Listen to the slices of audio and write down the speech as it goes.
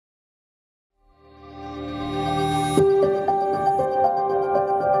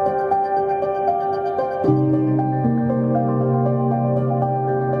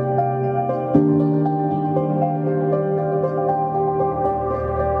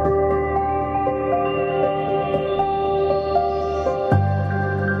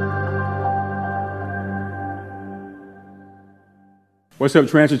What's up,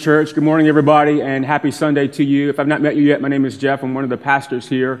 Transit Church? Good morning, everybody, and happy Sunday to you. If I've not met you yet, my name is Jeff. I'm one of the pastors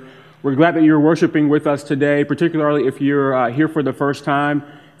here. We're glad that you're worshiping with us today, particularly if you're here for the first time.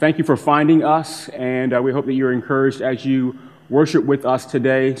 Thank you for finding us, and we hope that you're encouraged as you worship with us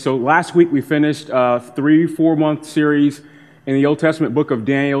today. So last week we finished a 3-4-month series in the Old Testament book of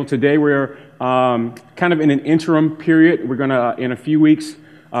Daniel. Today we're kind of in an interim period. We're going to, in a few weeks,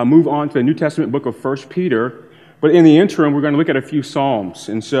 move on to the New Testament book of 1 Peter. But in the interim, we're going to look at a few Psalms.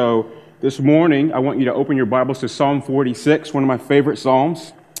 And so this morning, I want you to open your Bibles to Psalm 46, one of my favorite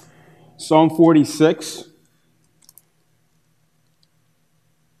Psalms. Psalm 46.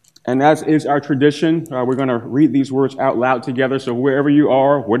 And as is our tradition, we're going to read these words out loud together. So wherever you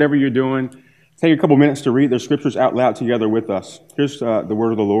are, whatever you're doing, take a couple minutes to read the scriptures out loud together with us. Here's the word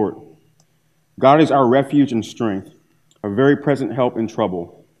of the Lord. God is our refuge and strength, a very present help in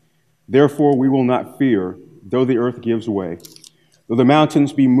trouble. Therefore, we will not fear, though the earth gives way, though the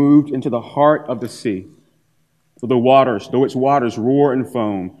mountains be moved into the heart of the sea, though its waters roar and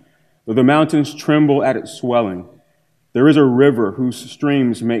foam, though the mountains tremble at its swelling. There is a river whose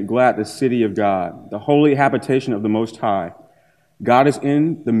streams make glad the city of God, the holy habitation of the Most High. God is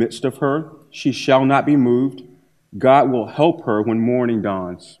in the midst of her. She shall not be moved. God will help her when morning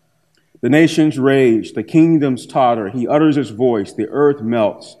dawns. The nations rage, the kingdoms totter. He utters his voice, the earth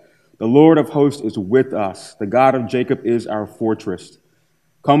melts. The Lord of hosts is with us. The God of Jacob is our fortress.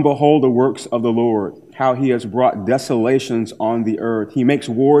 Come behold the works of the Lord, how he has brought desolations on the earth. He makes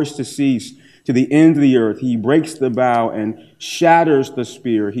wars to cease to the end of the earth. He breaks the bow and shatters the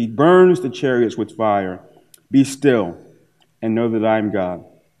spear. He burns the chariots with fire. Be still and know that I am God.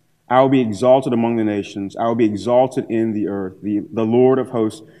 I will be exalted among the nations. I will be exalted in the earth. The Lord of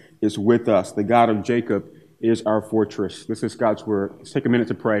hosts is with us. The God of Jacob is our fortress. This is God's word. Let's take a minute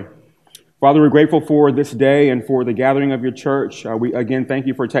to pray. Father, we're grateful for this day and for the gathering of your church. We again thank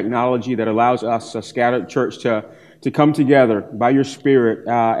you for technology that allows us, a scattered church, to come together by your Spirit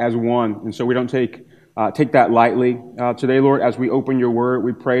as one. And so we don't take that lightly. Today, Lord, as we open your word,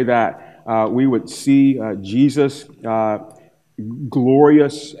 we pray that we would see Jesus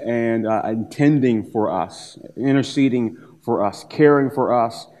glorious and intending for us, interceding for us, caring for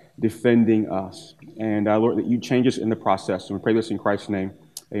us, defending us. And Lord, that you change us in the process. And we pray this in Christ's name.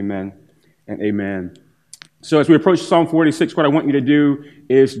 Amen. And amen. So as we approach Psalm 46, what I want you to do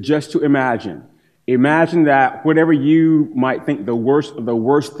is just to imagine. Imagine that whatever you might think the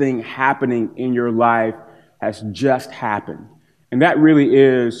worst thing happening in your life has just happened. And that really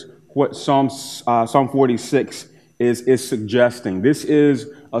is what Psalm 46 is suggesting. This is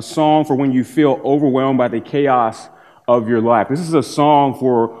a song for when you feel overwhelmed by the chaos of your life. This is a song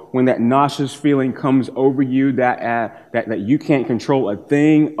for when that nauseous feeling comes over you that you can't control a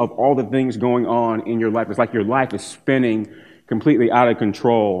thing of all the things going on in your life. It's like your life is spinning completely out of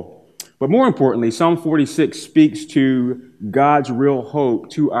control. But more importantly, Psalm 46 speaks to God's real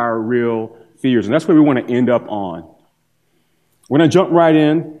hope to our real fears. And that's where we want to end up on. We're going to jump right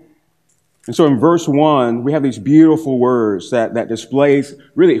in. And so in verse 1, we have these beautiful words that displays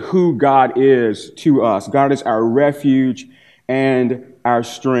really who God is to us. God is our refuge and our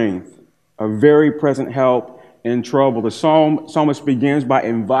strength, a very present help in trouble. The psalmist begins by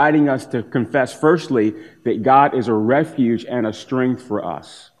inviting us to confess, firstly, that God is a refuge and a strength for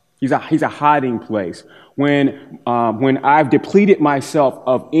us. He's a hiding place. When I've depleted myself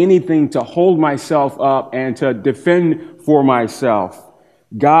of anything to hold myself up and to defend for myself,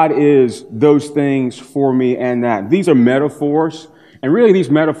 God is those things for me and that. These are metaphors, and really these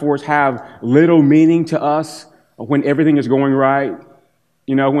metaphors have little meaning to us when everything is going right.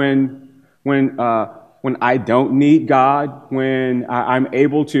 You know, when I don't need God, when I'm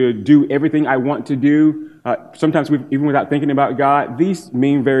able to do everything I want to do, sometimes even without thinking about God, these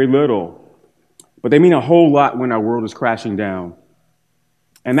mean very little. But they mean a whole lot when our world is crashing down.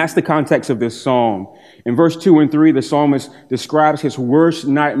 And that's the context of this psalm. In verse 2 and 3, the psalmist describes his worst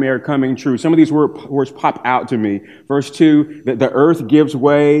nightmare coming true. Some of these words pop out to me. Verse 2, that the earth gives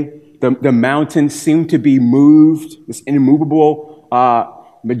way, the mountains seem to be moved. This immovable,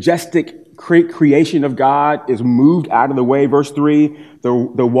 majestic creation of God is moved out of the way. Verse 3, the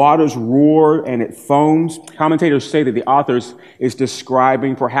waters roar and it foams. Commentators say that the author is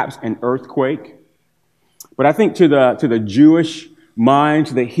describing perhaps an earthquake. But I think to the Jewish mind,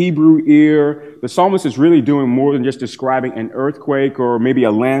 to the Hebrew ear, the psalmist is really doing more than just describing an earthquake or maybe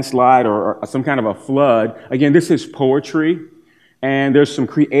a landslide or some kind of a flood. Again, this is poetry. and there's some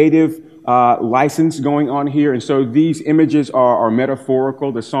creative license going on here. And so these images are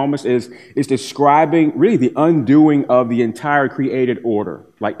metaphorical. The psalmist is describing really the undoing of the entire created order.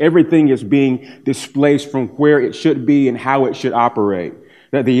 Like everything is being displaced from where it should be and how it should operate.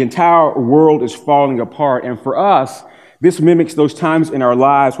 That the entire world is falling apart. And for us, this mimics those times in our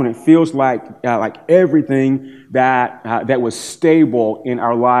lives when it feels like everything that was stable in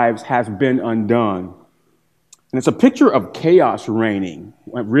our lives has been undone. And it's a picture of chaos reigning,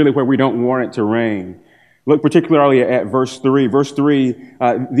 really where we don't want it to reign. Look particularly at verse 3. Verse 3,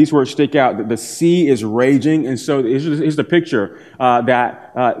 these words stick out, that the sea is raging. And so here's the picture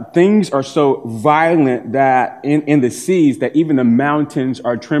that things are so violent that in the seas that even the mountains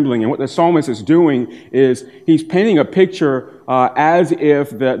are trembling. And what the psalmist is doing is he's painting a picture as if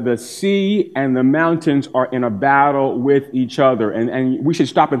the sea and the mountains are in a battle with each other. And we should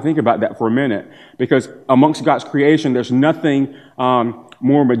stop and think about that for a minute, because amongst God's creation, there's nothing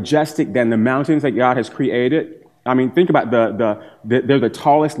more majestic than the mountains that God has created. I mean, think about they're the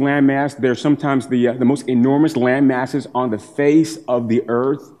tallest landmass. They're sometimes the most enormous land masses on the face of the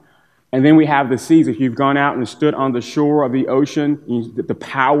earth. And then we have the seas. If you've gone out and stood on the shore of the ocean, the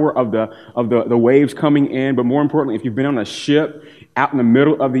power of the waves coming in. But more importantly, if you've been on a ship out in the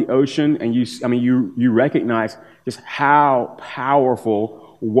middle of the ocean, and you recognize just how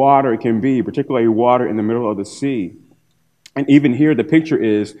powerful water can be, particularly water in the middle of the sea. And even here, the picture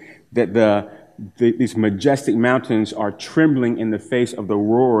is that these majestic mountains are trembling in the face of the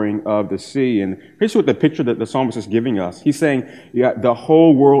roaring of the sea. And here's what the picture that the psalmist is giving us. He's saying, the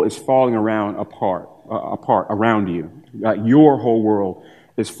whole world is falling apart around you. Your whole world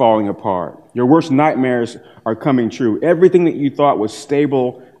is falling apart. Your worst nightmares are coming true. Everything that you thought was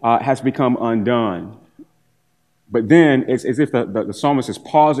stable has become undone. But then it's as if the psalmist is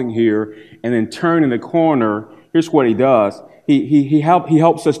pausing here and then turning the corner. Here's what he does. He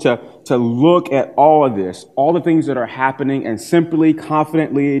helps us to look at all of this, all the things that are happening, and simply,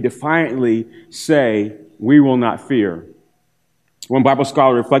 confidently, defiantly say, we will not fear. One Bible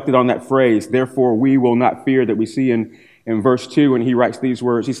scholar reflected on that phrase, therefore we will not fear, that we see in verse 2, and he writes these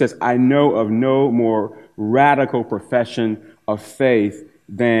words. He says, I know of no more radical profession of faith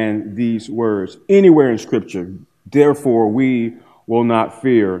than these words. Anywhere in Scripture, therefore we will not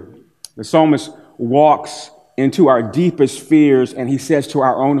fear. The psalmist walks into our deepest fears, and he says to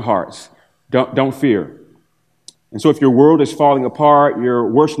our own hearts, don't fear. And so if your world is falling apart, your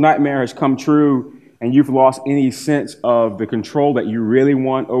worst nightmare has come true, and you've lost any sense of the control that you really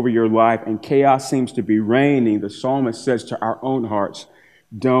want over your life, and chaos seems to be reigning, the psalmist says to our own hearts,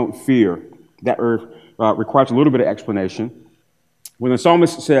 don't fear. That requires a little bit of explanation. When the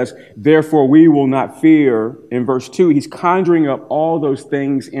psalmist says, therefore we will not fear, in verse 2, he's conjuring up all those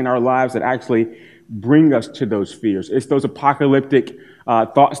things in our lives that actually bring us to those fears. It's those apocalyptic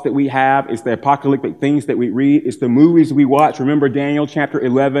thoughts that we have. It's the apocalyptic things that we read. It's the movies we watch. Remember Daniel chapter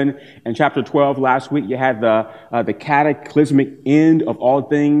 11 and chapter 12 last week? You had the cataclysmic end of all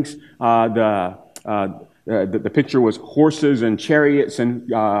things. The picture was horses and chariots and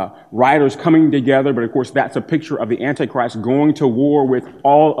riders coming together. But of course, that's a picture of the Antichrist going to war with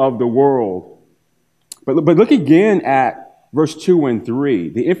all of the world. But look again at verse 2 and 3,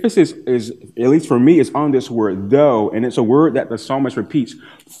 the emphasis is, at least for me, is on this word, though, and it's a word that the psalmist repeats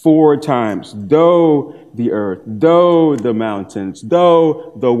 4 times. Though the earth, though the mountains,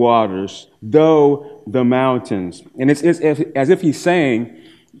 though the waters, though the mountains. And it's as if he's saying,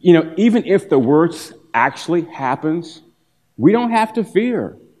 even if the worst actually happens, we don't have to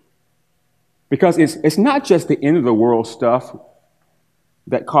fear. Because it's not just the end of the world stuff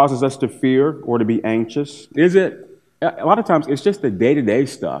that causes us to fear or to be anxious, is it? A lot of times it's just the day-to-day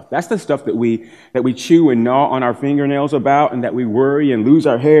stuff. That's the stuff that we chew and gnaw on our fingernails about, and that we worry and lose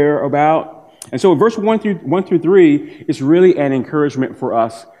our hair about. And so verse 1 through 3 is really an encouragement for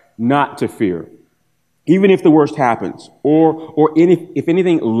us not to fear, even if the worst happens, or if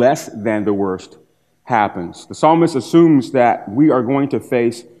anything less than the worst happens. The psalmist assumes that we are going to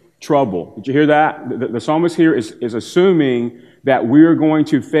face trouble. Did you hear that? The psalmist here is assuming that we're going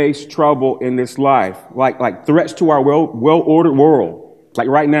to face trouble in this life, like threats to our well-ordered world, like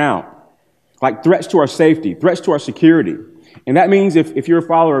right now, like threats to our safety, threats to our security. And that means if you're a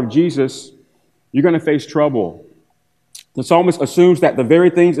follower of Jesus, you're going to face trouble. The psalmist assumes that the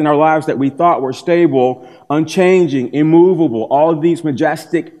very things in our lives that we thought were stable, unchanging, immovable, all of these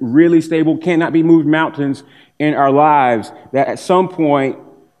majestic, really stable, cannot be moved mountains in our lives, that at some point,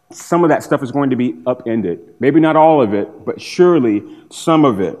 some of that stuff is going to be upended. Maybe not all of it, but surely some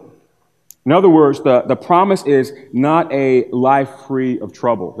of it. In other words, the promise is not a life free of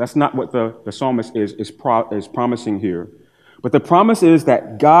trouble. That's not what the psalmist is promising here. But the promise is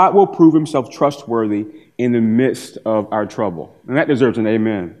that God will prove himself trustworthy in the midst of our trouble. And that deserves an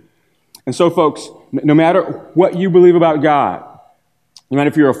amen. And so, folks, no matter what you believe about God, no matter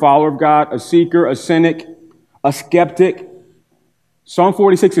if you're a follower of God, a seeker, a cynic, a skeptic, Psalm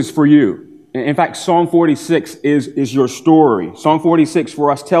 46 is for you. In fact, Psalm 46 is your story. Psalm 46 for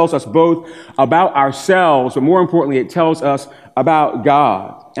us tells us both about ourselves, but more importantly, it tells us about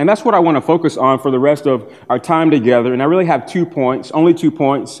God. And that's what I want to focus on for the rest of our time together. And I really have 2 points, only 2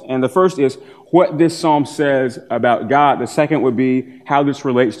 points. And the first is what this psalm says about God. The second would be how this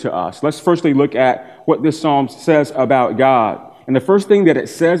relates to us. Let's firstly look at what this psalm says about God. And the first thing that it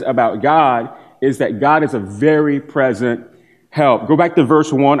says about God is that God is a very present help. Go back to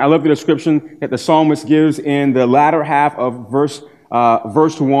verse 1. I love the description that the psalmist gives in the latter half of verse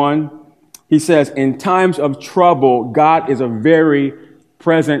 1. He says, in times of trouble, God is a very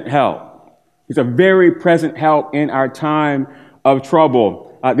present help. He's a very present help in our time of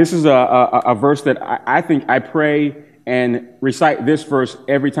trouble. This is a verse that I think I pray and recite this verse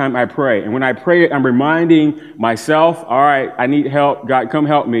every time I pray. And when I pray it, I'm reminding myself, all right, I need help. God, come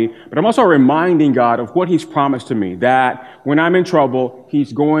help me. But I'm also reminding God of what he's promised to me, that when I'm in trouble,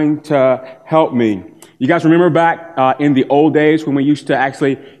 he's going to help me. You guys remember back in the old days when we used to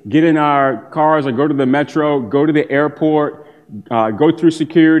actually get in our cars or go to the metro, go to the airport, go through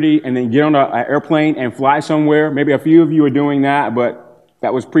security, and then get on an airplane and fly somewhere? Maybe a few of you are doing that, but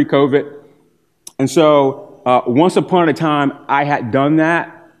that was pre-COVID. And so once upon a time, I had done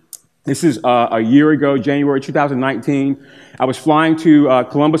that. This is a year ago, January 2019. I was flying to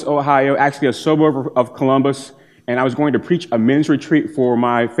Columbus, Ohio, actually a suburb of Columbus, and I was going to preach a men's retreat for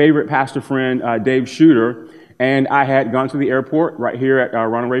my favorite pastor friend, Dave Shooter. And I had gone to the airport right here at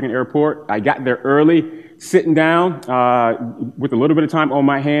Ronald Reagan Airport. I got there early, sitting down with a little bit of time on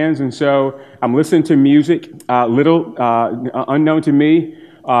my hands. And so I'm listening to music, unknown to me.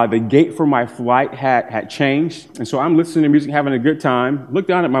 The gate for my flight had changed. And so I'm listening to music, having a good time. Look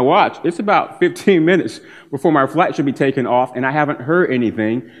down at my watch. It's about 15 minutes before my flight should be taken off, and I haven't heard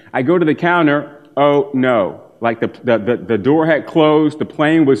anything. I go to the counter. Oh, no. Like the door had closed. The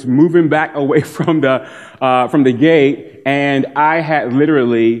plane was moving back away from the gate, and I had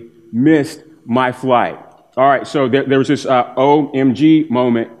literally missed my flight. All right. So there was this OMG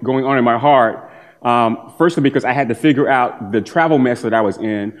moment going on in my heart. Firstly, because I had to figure out the travel mess that I was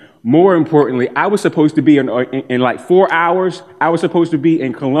in. More importantly, I was supposed to be in like 4 hours. I was supposed to be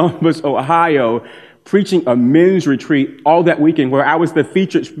in Columbus, Ohio, preaching a men's retreat all that weekend where I was the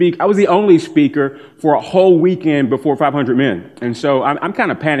featured speaker. I was the only speaker for a whole weekend before 500 men. And so I'm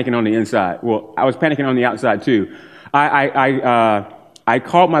kind of panicking on the inside. Well, I was panicking on the outside too. I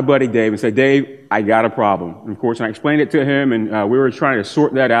called my buddy Dave and said, Dave, I got a problem. And of course, I explained it to him, and we were trying to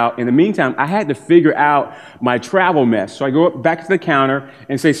sort that out. In the meantime, I had to figure out my travel mess. So I go back to the counter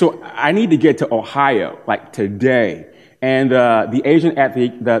and say, so I need to get to Ohio, like today. And the agent at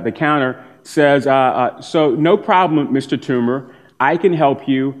the counter says, so no problem, Mr. Toomer. I can help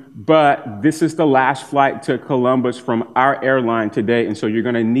you, but this is the last flight to Columbus from our airline today. And so you're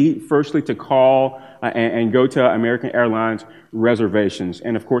going to need firstly to call and go to American Airlines reservations.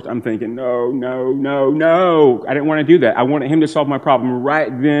 And of course, I'm thinking, no. I didn't want to do that. I wanted him to solve my problem right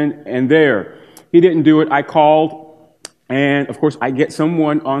then and there. He didn't do it. I called, and of course, I get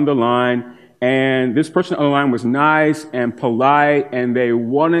someone on the line. And this person on the line was nice and polite, and they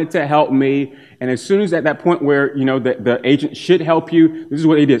wanted to help me. And as soon as at that point where, you know, the agent should help you, this is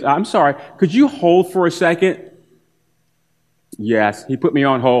what he did. I'm sorry, could you hold for a second? Yes, he put me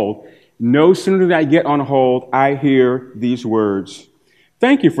on hold. No sooner did I get on hold, I hear these words.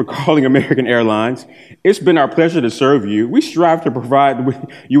 Thank you for calling American Airlines. It's been our pleasure to serve you. We strive to provide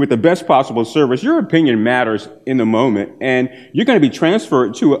you with the best possible service. Your opinion matters in the moment, and you're going to be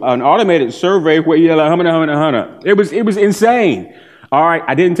transferred to an automated survey where you yell, "Humana." It was insane. All right,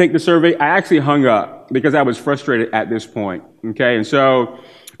 I didn't take the survey. I actually hung up because I was frustrated at this point. Okay, and so,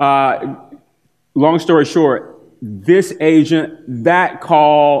 long story short, this agent, that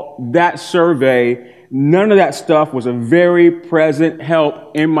call, that survey, none of that stuff was a very present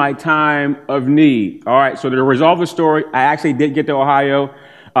help in my time of need. All right, so to resolve the story, I actually did get to Ohio.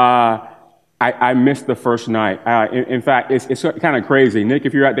 I missed the first night. In fact, it's kind of crazy. Nick,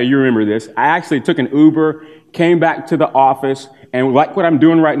 if you're out there, you remember this. I actually took an Uber, came back to the office, and like what I'm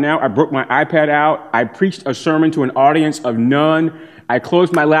doing right now, I broke my iPad out. I preached a sermon to an audience of none. I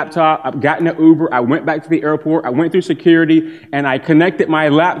closed my laptop. I got in an Uber. I went back to the airport. I went through security, and I connected my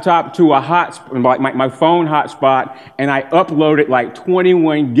laptop to a my phone hotspot, and I uploaded like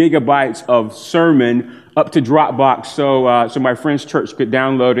 21 gigabytes of sermon up to Dropbox so my friend's church could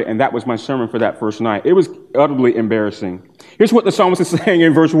download it, and that was my sermon for that first night. It was utterly embarrassing. Here's what the psalmist is saying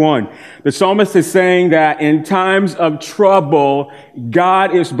in verse 1. The psalmist is saying that in times of trouble,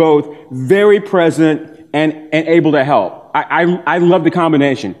 God is both very present and able to help. I love the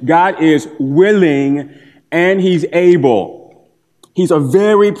combination. God is willing and he's able. He's a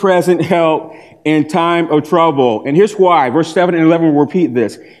very present help in time of trouble. And here's why. Verse 7 and 11 will repeat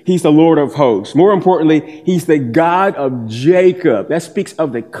this. He's the Lord of hosts. More importantly, he's the God of Jacob. That speaks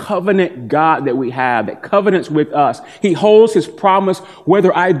of the covenant God that we have, that covenants with us. He holds his promise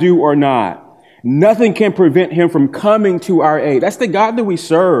whether I do or not. Nothing can prevent him from coming to our aid. That's the God that we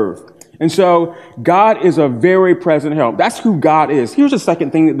serve. And so God is a very present help. That's who God is. Here's the second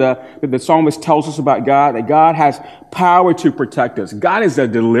thing that the psalmist tells us about God, that God has power to protect us. God is a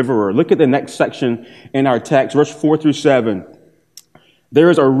deliverer. Look at the next section in our text, verse 4 through 7. There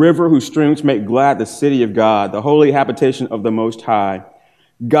is a river whose streams make glad the city of God, the holy habitation of the Most High.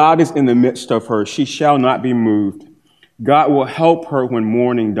 God is in the midst of her. She shall not be moved. God will help her when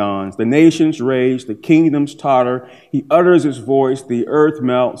morning dawns. The nations rage, the kingdoms totter. He utters his voice, the earth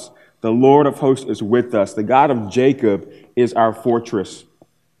melts. The Lord of hosts is with us. The God of Jacob is our fortress.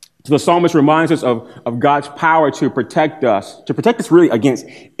 So the psalmist reminds us of God's power to protect us really against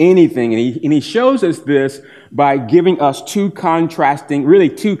anything. And he shows us this by giving us two contradictory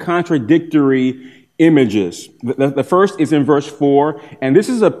images. The first is in verse 4, and this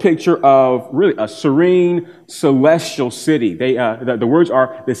is a picture of really a serene celestial city. The words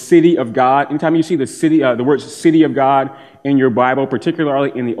are the city of God. Anytime you see the words city of God in your Bible,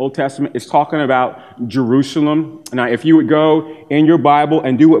 particularly in the Old Testament, it's talking about Jerusalem. Now, if you would go in your Bible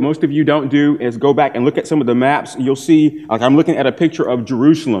and do what most of you don't do, is go back and look at some of the maps, you'll see, like I'm looking at a picture of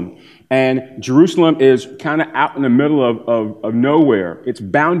Jerusalem. And Jerusalem is kind of out in the middle of nowhere. It's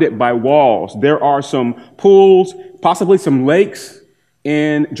bounded by walls. There are some pools, possibly some lakes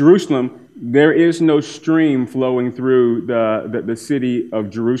in Jerusalem. There is no stream flowing through the city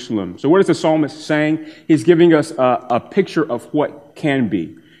of Jerusalem. So what is the psalmist saying? He's giving us a picture of what can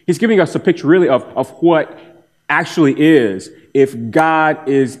be. He's giving us a picture really of what actually is if God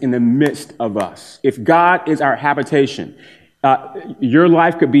is in the midst of us, if God is our habitation. Your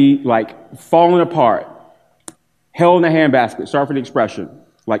life could be like falling apart, hell in a handbasket, sorry for the expression,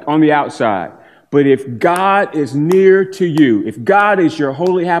 like on the outside. But if God is near to you, if God is your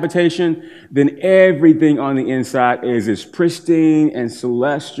holy habitation, then everything on the inside is as pristine and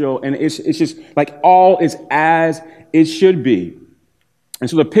celestial. And it's just like all is as it should be. And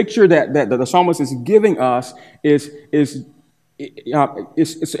so the picture that the psalmist is giving us is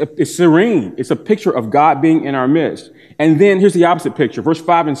serene. It's a picture of God being in our midst. And then here's the opposite picture. Verse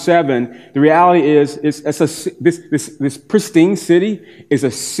 5 and 7, the reality is this pristine city is a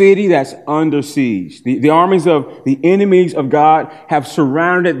city that's under siege. The armies of the enemies of God have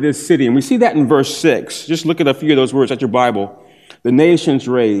surrounded this city. And we see that in verse 6. Just look at a few of those words at your Bible. The nations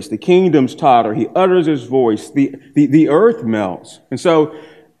rage, the kingdoms totter. He utters his voice. The earth melts. And so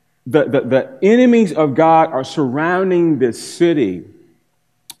the enemies of God are surrounding this city.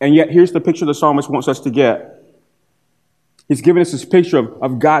 And yet here's the picture the psalmist wants us to get. He's giving us this picture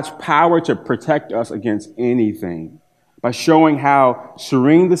of God's power to protect us against anything by showing how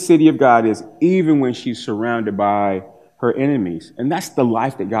serene the city of God is, even when she's surrounded by her enemies. And that's the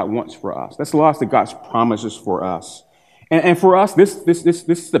life that God wants for us. That's the life that God promises for us. And for us, this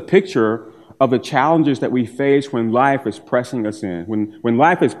is the picture of the challenges that we face when life is pressing us in. When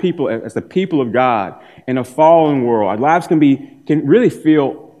life as the people of God in a fallen world, our lives can really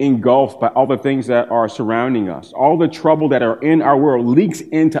feel engulfed by all the things that are surrounding us. All the trouble that are in our world leaks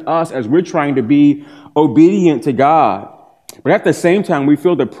into us as we're trying to be obedient to God. But at the same time, we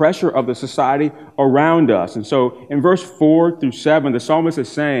feel the pressure of the society around us. And so in verse 4 through 7, the psalmist is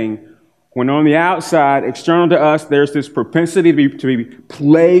saying, when on the outside, external to us, there's this propensity to be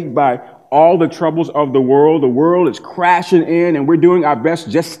plagued by all the troubles of the world is crashing in and we're doing our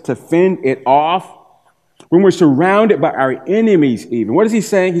best just to fend it off. When we're surrounded by our enemies even. What is he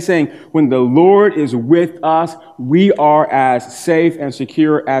saying? He's saying when the Lord is with us, we are as safe and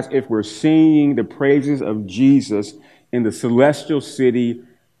secure as if we're singing the praises of Jesus in the celestial city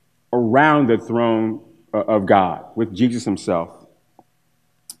around the throne of God with Jesus himself.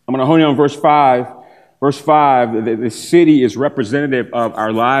 I'm going to hone in on verse 5. Verse 5, the city is representative of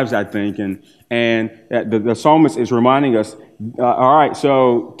our lives, I think, and the psalmist is reminding us, all right,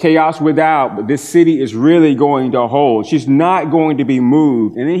 so chaos without, but this city is really going to hold. She's not going to be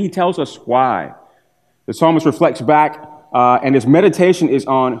moved. And then he tells us why. The psalmist reflects back, and his meditation is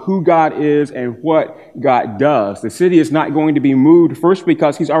on who God is and what God does. The city is not going to be moved, first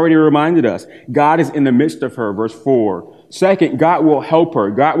because he's already reminded us. God is in the midst of her, verse 4. Second, God will help her.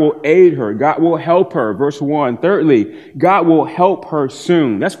 God will aid her. God will help her. Verse 1. Thirdly, God will help her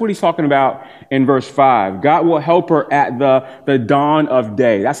soon. That's what he's talking about in verse 5. God will help her at the dawn of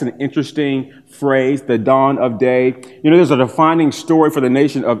day. That's an interesting phrase, the dawn of day. There's a defining story for the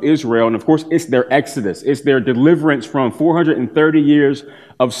nation of Israel. And of course, it's their exodus. It's their deliverance from 430 years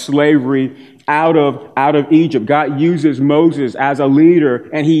of slavery out of Egypt. God uses Moses as a leader,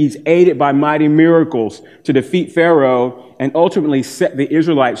 and he's aided by mighty miracles to defeat Pharaoh and ultimately set the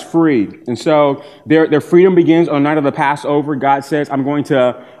Israelites free. And so their freedom begins on the night of the Passover. God says, I'm going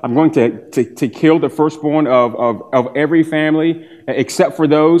to kill the firstborn of every family, except for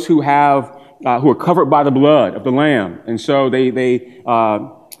those who are covered by the blood of the Lamb. And so they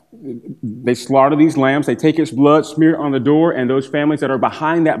slaughter these lambs. They take its blood, smear it on the door, and those families that are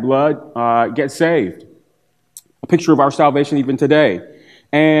behind that blood get saved. A picture of our salvation even today.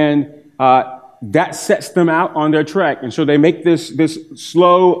 And that sets them out on their trek. And so they make this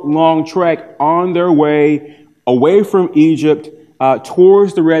slow, long trek on their way away from Egypt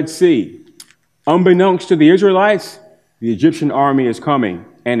towards the Red Sea. Unbeknownst to the Israelites, the Egyptian army is coming.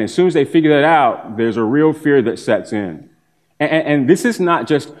 And as soon as they figure that out, there's a real fear that sets in. And this is not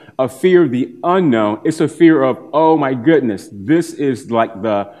just a fear of the unknown. It's a fear of, oh my goodness, this is like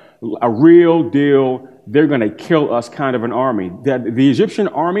a real deal. They're going to kill us kind of an army. The Egyptian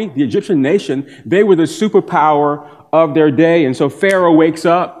army, the Egyptian nation, they were the superpower of their day. And so Pharaoh wakes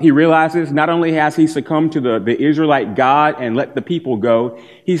up. He realizes not only has he succumbed to the Israelite God and let the people go,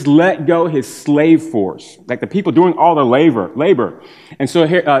 he's let go his slave force, like the people doing all the labor. And so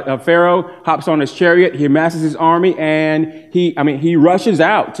Pharaoh hops on his chariot. He amasses his army, and he rushes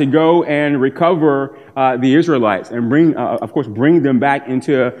out to go and recover the Israelites and bring them back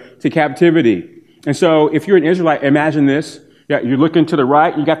into captivity. And so if you're an Israelite, imagine this. You're looking to the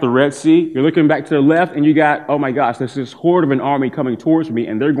right, you got the Red Sea. You're looking back to the left, and you got, oh my gosh, there's this horde of an army coming towards me,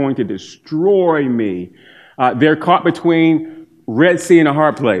 and they're going to destroy me. They're caught between Red Sea and a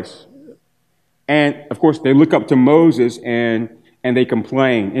hard place. And of course, they look up to Moses and they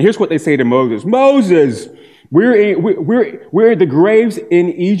complain. And here's what they say to Moses. Moses, we're the graves in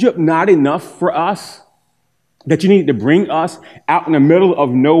Egypt not enough for us? That you need to bring us out in the middle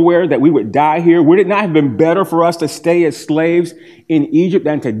of nowhere, that we would die here? Would it not have been better for us to stay as slaves in Egypt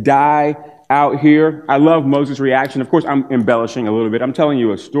than to die out here? I love Moses' reaction. Of course, I'm embellishing a little bit. I'm telling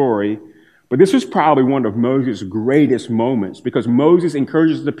you a story. But this was probably one of Moses' greatest moments, because Moses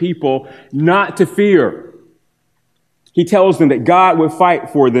encourages the people not to fear. He tells them that God would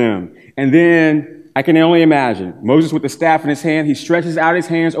fight for them. And then I can only imagine Moses with the staff in his hand. He stretches out his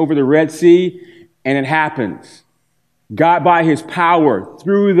hands over the Red Sea. And it happens. God, by his power,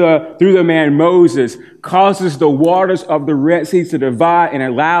 through the man Moses, causes the waters of the Red Sea to divide and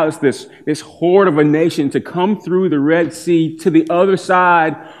allows this horde of a nation to come through the Red Sea to the other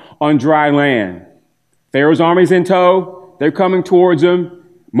side on dry land. Pharaoh's army's in tow. They're coming towards him.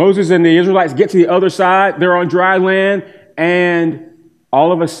 Moses and the Israelites get to the other side. They're on dry land. And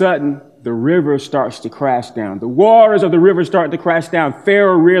all of a sudden, the river starts to crash down. The waters of the river start to crash down.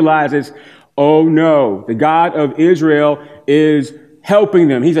 Pharaoh realizes, oh no, the God of Israel is helping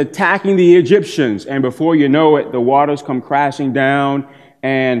them. He's attacking the Egyptians. And before you know it, the waters come crashing down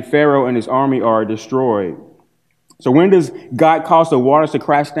and Pharaoh and his army are destroyed. So when does God cause the waters to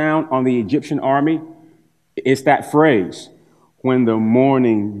crash down on the Egyptian army? It's that phrase, when the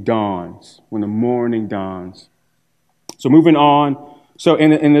morning dawns. When the morning dawns. So moving on. So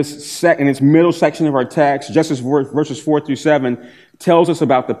in this middle section of our text, just as verses 4 through 7 tells us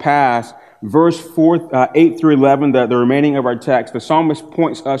about the past, verse 8 through 11, the remaining of our text, the psalmist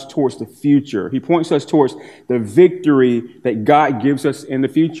points us towards the future. He points us towards the victory that God gives us in the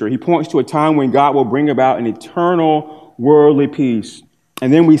future. He points to a time when God will bring about an eternal worldly peace.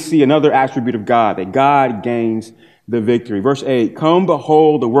 And then we see another attribute of God, that God gains the victory. Verse 8, come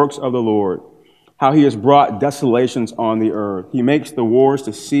behold the works of the Lord, how he has brought desolations on the earth. He makes the wars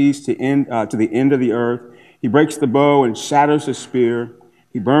to cease to the end of the earth. He breaks the bow and shatters the spear.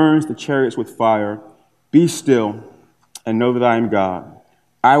 He burns the chariots with fire. Be still and know that I am God.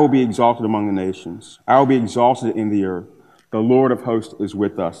 I will be exalted among the nations. I will be exalted in the earth. The Lord of hosts is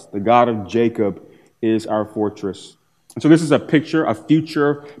with us. The God of Jacob is our fortress. And so this is a picture, a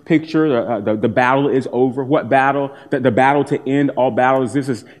future picture. The battle is over. What battle? The battle to end all battles. This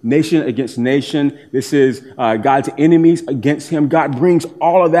is nation against nation. This is God's enemies against him. God brings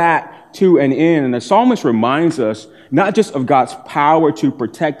all of that to an end. And the psalmist reminds us not just of God's power to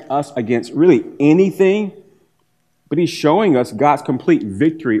protect us against really anything, but he's showing us God's complete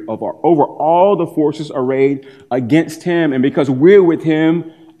victory over all the forces arrayed against him. And because we're with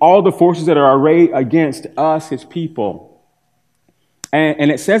him, all the forces that are arrayed against us, his people,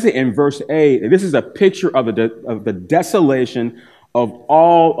 And it says it in verse 8. This is a picture of the desolation of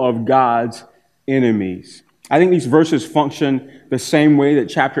all of God's enemies. I think these verses function the same way that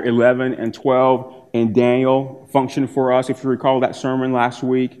chapter 11 and 12 in Daniel function for us, if you recall that sermon last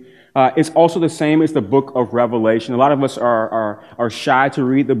week. It's also the same as the book of Revelation. A lot of us are shy to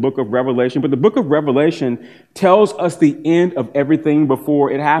read the book of Revelation, but the book of Revelation tells us the end of everything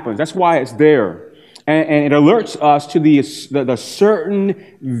before it happens. That's why it's there. And it alerts us to the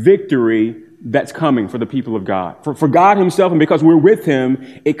certain victory that's coming for the people of God. For God himself, and because we're with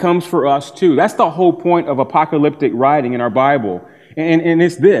him, it comes for us too. That's the whole point of apocalyptic writing in our Bible. And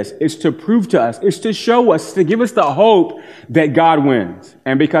it's this, it's to prove to us, it's to show us, to give us the hope that God wins.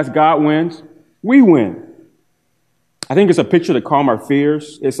 And because God wins, we win. I think it's a picture to calm our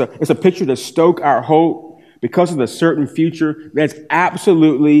fears. It's a picture to stoke our hope because of the certain future that's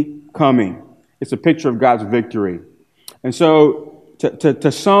absolutely coming. It's a picture of God's victory. And so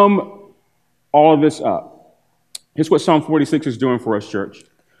to sum all of this up, here's what Psalm 46 is doing for us, church.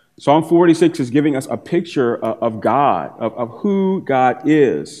 Psalm 46 is giving us a picture of God, of who God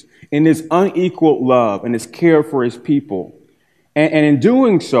is, in his unequaled love and his care for his people. And in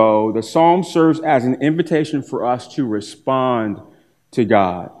doing so, the psalm serves as an invitation for us to respond to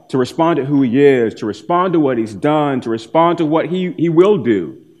God, to respond to who he is, to respond to what he's done, to respond to what he will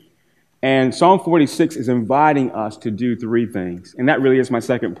do. And Psalm 46 is inviting us to do three things. And that really is my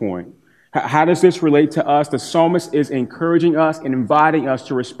second point. How does this relate to us? The psalmist is encouraging us and inviting us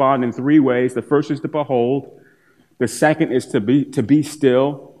to respond in three ways. The first is to behold. The second is to be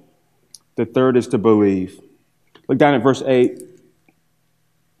still. The third is to believe. Look down at verse 8.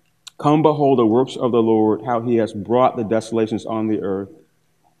 Come behold the works of the Lord, how he has brought the desolations on the earth.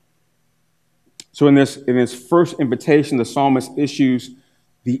 So in this first invitation, the psalmist issues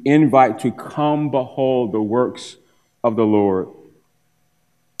the invite to come behold the works of the Lord.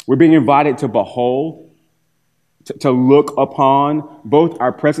 We're being invited to behold, to look upon both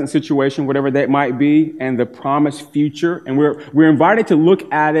our present situation, whatever that might be, and the promised future. And we're invited to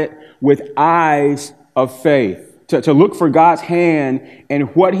look at it with eyes of faith, to look for God's hand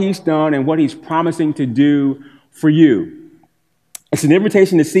and what he's done and what he's promising to do for you. It's an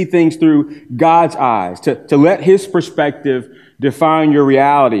invitation to see things through God's eyes, to let his perspective define your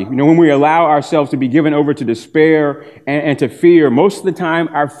reality. You know, when we allow ourselves to be given over to despair and to fear, most of the time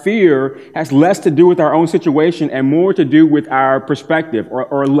our fear has less to do with our own situation and more to do with our perspective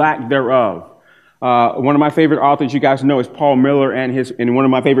or lack thereof. One of my favorite authors, you guys know, is Paul Miller, and in one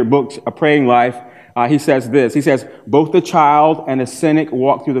of my favorite books, A Praying Life, he says this. He says, both the child and the cynic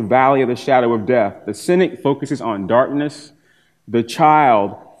walk through the valley of the shadow of death. The cynic focuses on darkness. The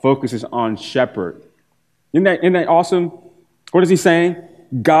child focuses on shepherd. Isn't that awesome? What is he saying?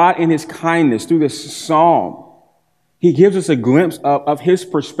 God, in his kindness, through this psalm, he gives us a glimpse of his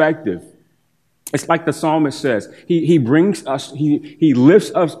perspective. It's like the psalmist says, he brings us, he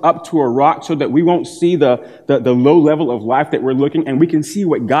lifts us up to a rock so that we won't see the low level of life that we're looking, and we can see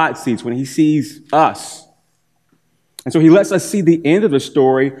what God sees when he sees us. And so he lets us see the end of the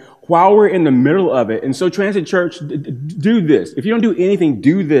story while we're in the middle of it. And so Transit Church, do this. If you don't do anything,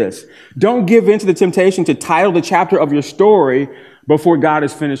 do this. Don't give in to the temptation to title the chapter of your story before God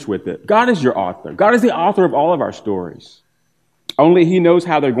is finished with it. God is your author. God is the author of all of our stories. Only he knows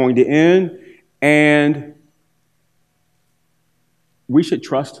how they're going to end, and we should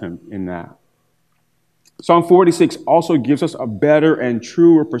trust him in that. Psalm 46 also gives us a better and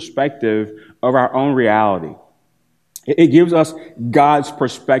truer perspective of our own reality. It gives us God's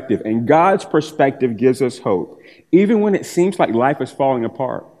perspective, and God's perspective gives us hope, even when it seems like life is falling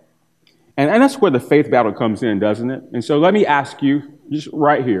apart. And that's where the faith battle comes in, doesn't it? And so let me ask you, just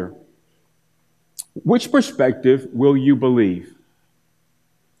right here, which perspective will you believe?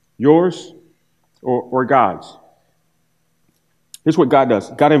 Yours or God's? Here's what God does.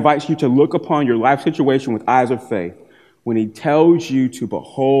 God invites you to look upon your life situation with eyes of faith when he tells you to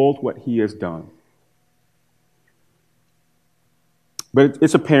behold what he has done. But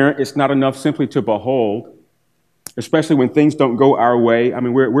it's apparent it's not enough simply to behold, especially when things don't go our way. I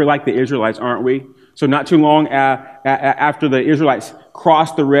mean, we're like the Israelites, aren't we? So not too long after the Israelites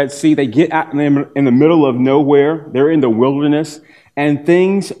cross the Red Sea, they get out in the middle of nowhere. They're in the wilderness, and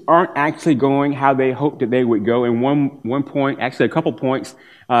things aren't actually going how they hoped that they would go. And one point, actually a couple points,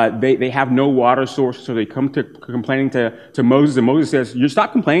 they have no water source, so they come to complaining to Moses, and Moses says, "You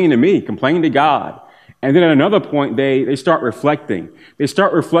stop complaining to me, complain to God." And then at another point, they start reflecting. They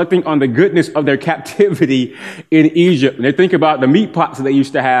start reflecting on the goodness of their captivity in Egypt. And they think about the meat pots that they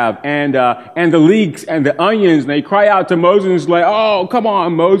used to have and the leeks and the onions. And they cry out to Moses like, "Oh, come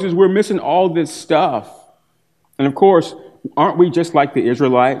on, Moses, we're missing all this stuff." And of course, aren't we just like the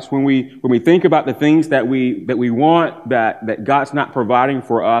Israelites when we think about the things that we want that God's not providing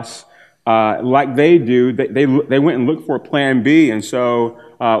for us like they do? They went and looked for a plan B, and so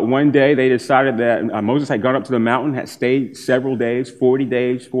one day they decided that Moses had gone up to the mountain, had stayed several days, 40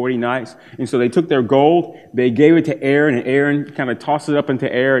 days, 40 nights, and so they took their gold, they gave it to Aaron, and Aaron kind of tossed it up into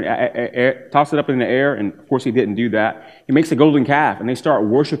the air, and of course he didn't do that. He makes a golden calf, and they start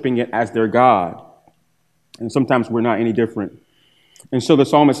worshiping it as their god. And sometimes we're not any different. And so the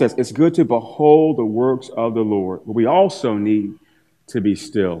psalmist says, it's good to behold the works of the Lord, but we also need to be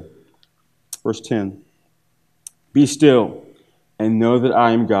still. Verse 10, be still and know that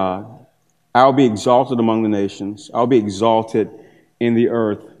I am God. I'll be exalted among the nations. I'll be exalted in the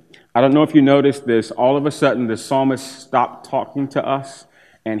earth. I don't know if you noticed this. All of a sudden, the psalmist stopped talking to us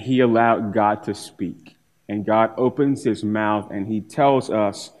and he allowed God to speak. And God opens his mouth and he tells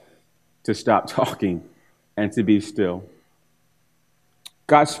us to stop talking and to be still.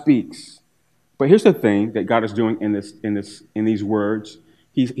 God speaks. But here's the thing that God is doing in these words.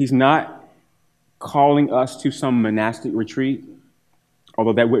 He's not calling us to some monastic retreat,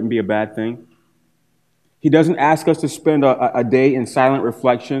 although that wouldn't be a bad thing. He doesn't ask us to spend a day in silent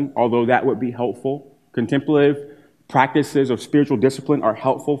reflection, although that would be helpful. Contemplative practices of spiritual discipline are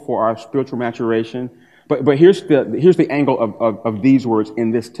helpful for our spiritual maturation. But here's the angle of these words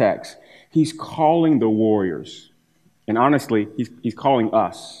in this text. He's calling the warriors. And honestly, he's calling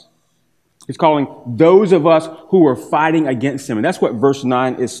us. He's calling those of us who are fighting against him. And that's what verse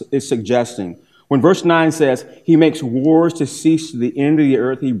 9 is suggesting. When verse 9 says, he makes wars to cease to the end of the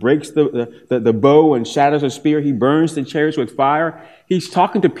earth, he breaks the bow and shatters a spear, he burns the chariots with fire, he's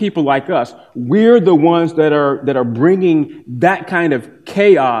talking to people like us. We're the ones that are bringing that kind of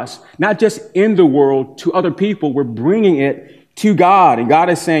chaos, not just in the world, to other people. We're bringing it to God. And God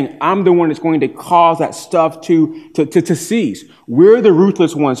is saying, I'm the one that's going to cause that stuff to cease. We're the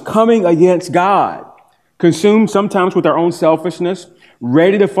ruthless ones coming against God, consumed sometimes with our own selfishness,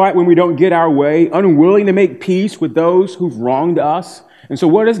 ready to fight when we don't get our way, unwilling to make peace with those who've wronged us. And so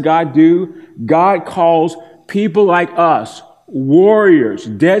what does God do? God calls people like us, warriors,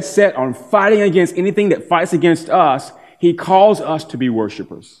 dead set on fighting against anything that fights against us. He calls us to be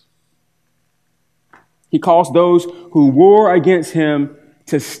worshipers. He calls those who war against him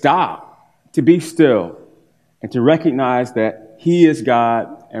to stop, to be still, and to recognize that he is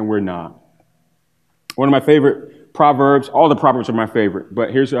God and we're not. One of my favorite Proverbs, all the Proverbs are my favorite,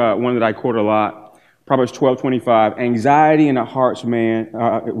 but here's one that I quote a lot. Proverbs 12:25. Anxiety in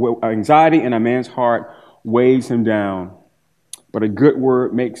a man's heart weighs him down, but a good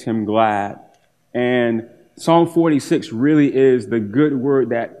word makes him glad. And Psalm 46 really is the good word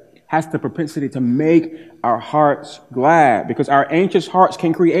that has the propensity to make our hearts glad, because our anxious hearts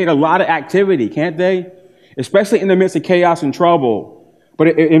can create a lot of activity, can't they? Especially in the midst of chaos and trouble.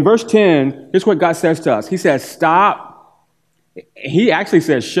 But in verse 10, here's what God says to us. He says, stop. He actually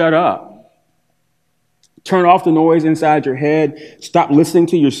says, shut up. Turn off the noise inside your head. Stop listening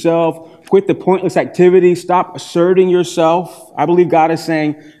to yourself. Quit the pointless activity. Stop asserting yourself. I believe God is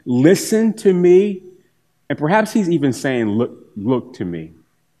saying, listen to me. And perhaps he's even saying, look to me.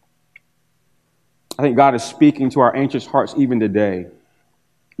 I think God is speaking to our anxious hearts even today.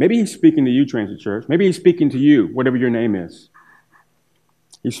 Maybe he's speaking to you, Transit Church. Maybe he's speaking to you, whatever your name is.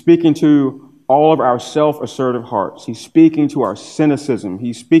 He's speaking to all of our self-assertive hearts. He's speaking to our cynicism.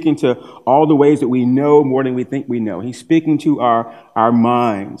 He's speaking to all the ways that we know more than we think we know. He's speaking to our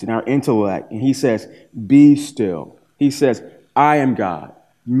minds and our intellect. And he says, be still. He says, I am God,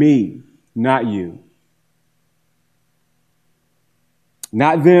 me, not you.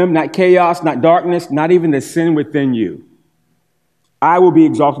 Not them, not chaos, not darkness, not even the sin within you. I will be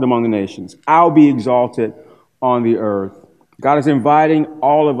exalted among the nations. I'll be exalted on the earth. God is inviting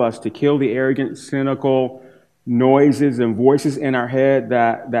all of us to kill the arrogant, cynical noises and voices in our head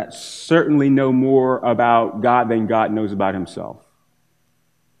that certainly know more about God than God knows about himself.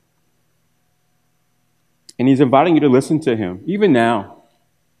 And he's inviting you to listen to him, even now.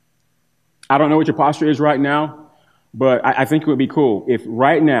 I don't know what your posture is right now, but I think it would be cool if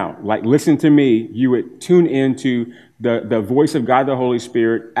right now, like listen to me, you would tune into the voice of God, the Holy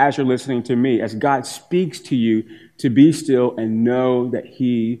Spirit, as you're listening to me, as God speaks to you to be still and know that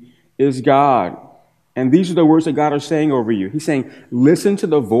he is God. And these are the words that God is saying over you. He's saying, listen to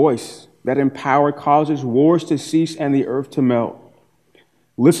the voice that in power causes wars to cease and the earth to melt.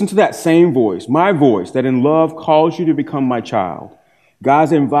 Listen to that same voice, my voice, that in love calls you to become my child.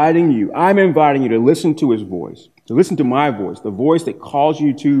 God's inviting you, I'm inviting you to listen to his voice, to listen to my voice, the voice that calls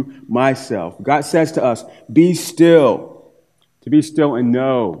you to myself. God says to us, be still, to be still and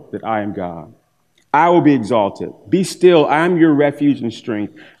know that I am God. I will be exalted. Be still. I am your refuge and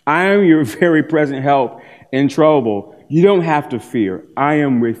strength. I am your very present help in trouble. You don't have to fear. I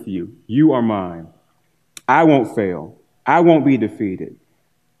am with you. You are mine. I won't fail. I won't be defeated.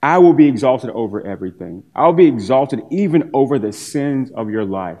 I will be exalted over everything. I'll be exalted even over the sins of your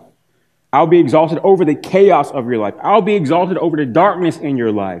life. I'll be exalted over the chaos of your life. I'll be exalted over the darkness in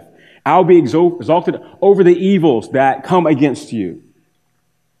your life. I'll be exalted over the evils that come against you.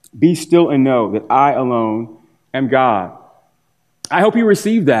 Be still and know that I alone am God. I hope you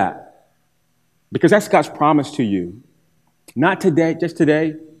receive that, because that's God's promise to you. Not today, just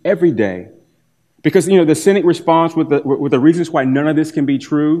today, every day. Because, the cynic responds with the reasons why none of this can be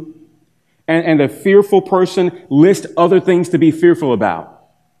true. And the fearful person lists other things to be fearful about.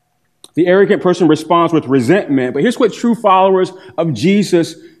 The arrogant person responds with resentment. But here's what true followers of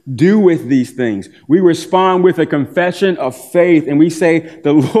Jesus do with these things. We respond with a confession of faith, and we say,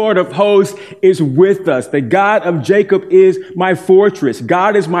 the Lord of hosts is with us. The God of Jacob is my fortress.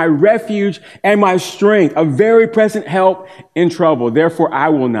 God is my refuge and my strength, a very present help in trouble. Therefore, I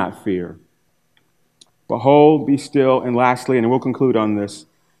will not fear. Behold, be still. And lastly, and we'll conclude on this,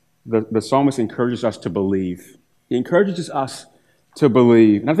 the psalmist encourages us to believe. He encourages us to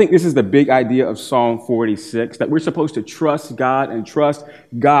believe. And I think this is the big idea of Psalm 46, that we're supposed to trust God and trust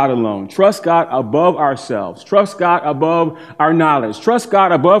God alone. Trust God above ourselves. Trust God above our knowledge. Trust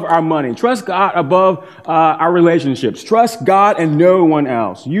God above our money. Trust God above our relationships. Trust God and no one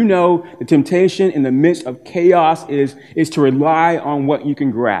else. The temptation in the midst of chaos is to rely on what you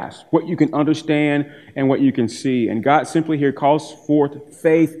can grasp, what you can understand, and what you can see. And God simply here calls forth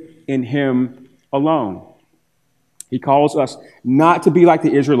faith in Him alone. He calls us not to be like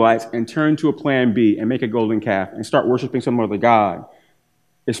the Israelites and turn to a plan B and make a golden calf and start worshiping some other god,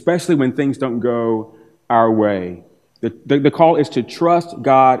 especially when things don't go our way. The call is to trust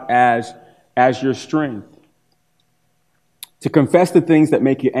God as your strength, to confess the things that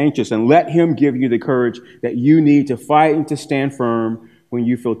make you anxious and let Him give you the courage that you need to fight and to stand firm when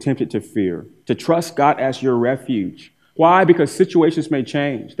you feel tempted to fear, to trust God as your refuge. Why? Because situations may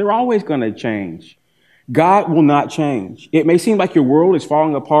change. They're always going to change. God will not change. It may seem like your world is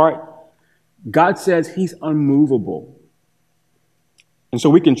falling apart. God says He's unmovable. And so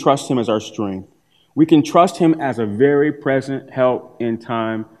we can trust Him as our strength. We can trust Him as a very present help in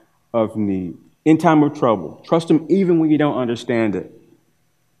time of need, in time of trouble. Trust Him even when you don't understand it.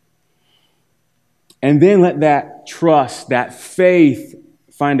 And then let that trust, that faith,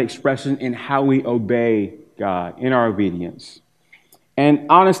 find expression in how we obey God, in our obedience. And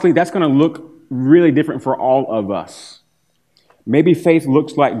honestly, that's going to look really different for all of us. Maybe faith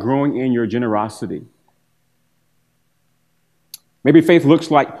looks like growing in your generosity. Maybe faith looks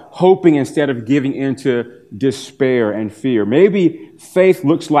like hoping instead of giving into despair and fear. Maybe faith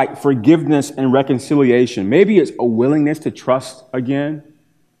looks like forgiveness and reconciliation. Maybe it's a willingness to trust again.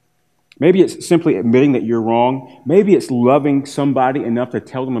 Maybe it's simply admitting that you're wrong. Maybe it's loving somebody enough to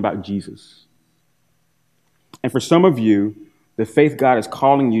tell them about Jesus. And for some of you, the faith God is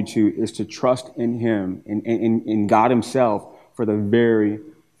calling you to is to trust in Him, in God Himself, for the very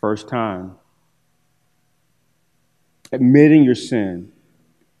first time. Admitting your sin,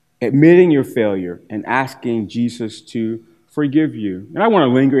 admitting your failure, and asking Jesus to forgive you. And I want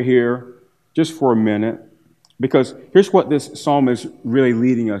to linger here just for a minute, because here's what this psalm is really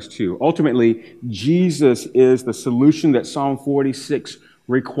leading us to. Ultimately, Jesus is the solution that Psalm 46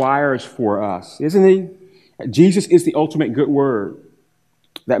 requires for us, isn't He? Jesus is the ultimate good word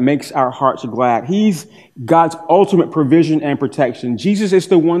that makes our hearts glad. He's God's ultimate provision and protection. Jesus is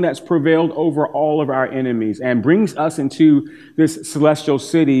the one that's prevailed over all of our enemies and brings us into this celestial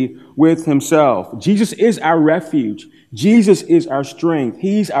city with Himself. Jesus is our refuge. Jesus is our strength.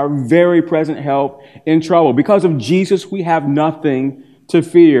 He's our very present help in trouble. Because of Jesus, we have nothing to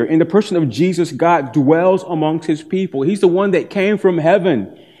fear. In the person of Jesus, God dwells amongst His people. He's the one that came from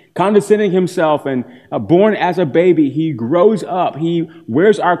heaven, condescending Himself and born as a baby. He grows up. He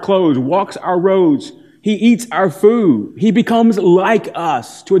wears our clothes, walks our roads. He eats our food. He becomes like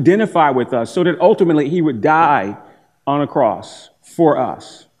us to identify with us so that ultimately He would die on a cross for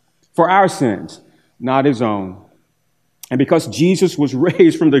us, for our sins, not His own. And because Jesus was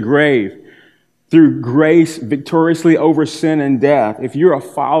raised from the grave through grace victoriously over sin and death, if you're a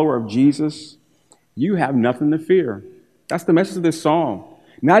follower of Jesus, you have nothing to fear. That's the message of this psalm.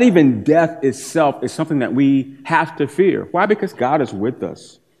 Not even death itself is something that we have to fear. Why? Because God is with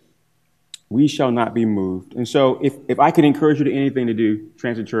us. We shall not be moved. And so if I could encourage you to anything to do,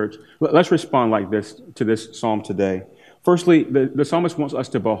 Transit Church, let's respond like this to this psalm today. Firstly, the psalmist wants us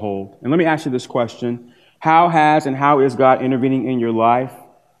to behold. And let me ask you this question. How has and how is God intervening in your life?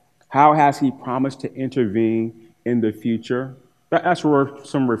 How has he promised to intervene in the future? That's for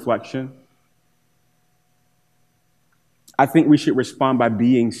some reflection. I think we should respond by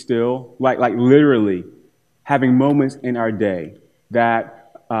being still, like literally having moments in our day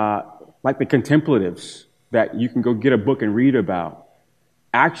that, like the contemplatives, that you can go get a book and read about,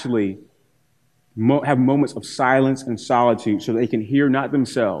 actually have moments of silence and solitude so they can hear not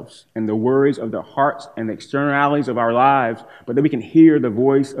themselves and the worries of their hearts and the externalities of our lives, but that we can hear the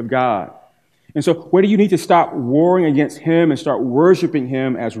voice of God. And so, where do you need to stop warring against him and start worshiping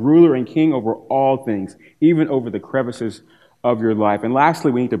him as ruler and king over all things, even over the crevices of your life? And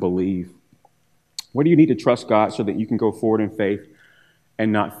lastly, we need to believe. What do you need to trust God so that you can go forward in faith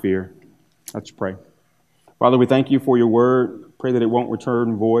and not fear? Let's pray. Father, we thank you for your word. Pray that it won't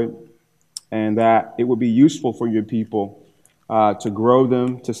return void and that it would be useful for your people to grow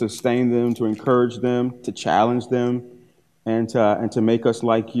them, to sustain them, to encourage them, to challenge them, and to make us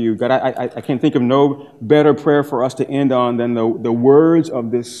like you. God, I can think of no better prayer for us to end on than the words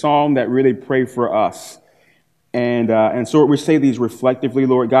of this psalm that really pray for us. And so we say these reflectively,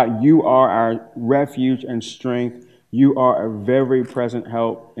 Lord God, you are our refuge and strength. You are a very present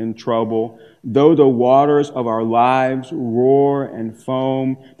help in trouble. Though the waters of our lives roar and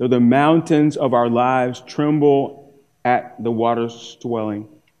foam, though the mountains of our lives tremble at the water's swelling,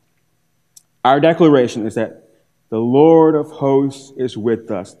 our declaration is that the Lord of hosts is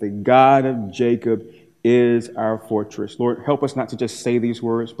with us. The God of Jacob is our fortress. Lord, help us not to just say these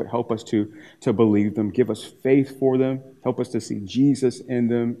words, but help us to believe them. Give us faith for them. Help us to see Jesus in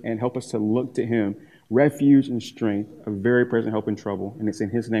them, and help us to look to him, refuge and strength, a very present help in trouble. And it's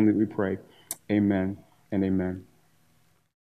in his name that we pray. Amen and amen.